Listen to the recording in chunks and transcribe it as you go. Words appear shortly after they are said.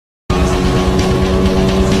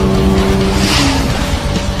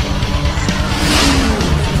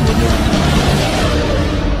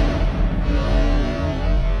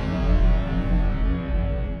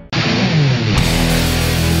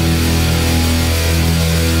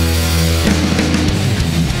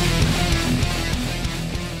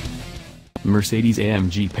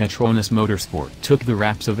Mercedes-AMG Petronas Motorsport took the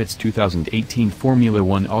wraps of its 2018 Formula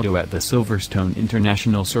One auto at the Silverstone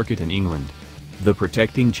International Circuit in England. The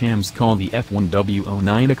protecting champs call the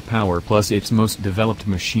F1W09 Power Plus its most developed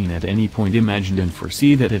machine at any point imagined and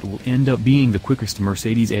foresee that it will end up being the quickest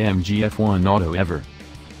Mercedes-AMG F1 auto ever.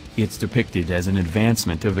 It's depicted as an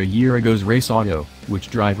advancement of a year ago's race auto,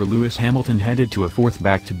 which driver Lewis Hamilton headed to a fourth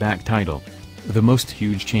back-to-back title. The most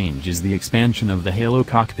huge change is the expansion of the Halo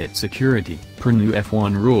cockpit security, per new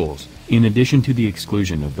F1 rules, in addition to the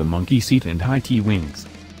exclusion of the monkey seat and high T-wings.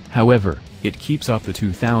 However, it keeps up the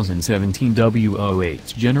 2017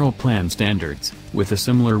 W08's general plan standards, with a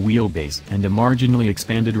similar wheelbase and a marginally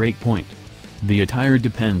expanded rake point. The attire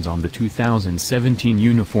depends on the 2017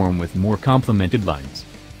 uniform with more complemented lines.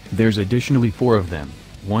 There's additionally 4 of them,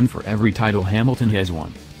 one for every title Hamilton has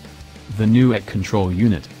won. The new control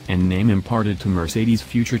unit, and name imparted to Mercedes'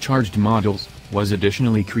 future charged models, was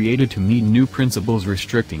additionally created to meet new principles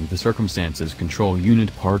restricting the circumstances control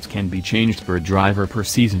unit parts can be changed per driver per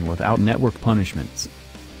season without network punishments.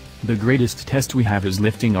 The greatest test we have is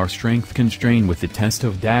lifting our strength constraint with the test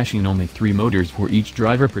of dashing only 3 motors for each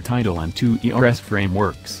driver per title and 2 ERS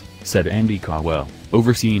frameworks, said Andy Cowell,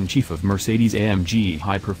 overseeing chief of Mercedes-AMG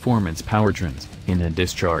high-performance powertrains, in a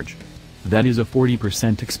discharge. That is a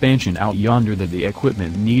 40% expansion out yonder that the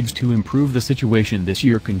equipment needs to improve the situation this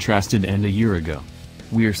year contrasted and a year ago.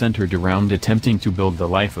 We're centered around attempting to build the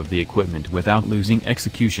life of the equipment without losing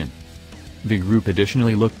execution. The group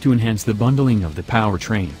additionally looked to enhance the bundling of the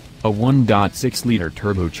powertrain, a 1.6-liter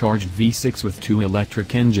turbocharged V6 with 2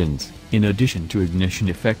 electric engines, in addition to ignition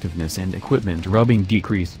effectiveness and equipment rubbing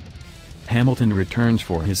decrease. Hamilton returns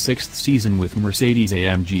for his 6th season with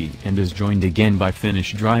Mercedes-AMG and is joined again by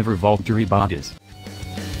Finnish driver Valtteri Bottas.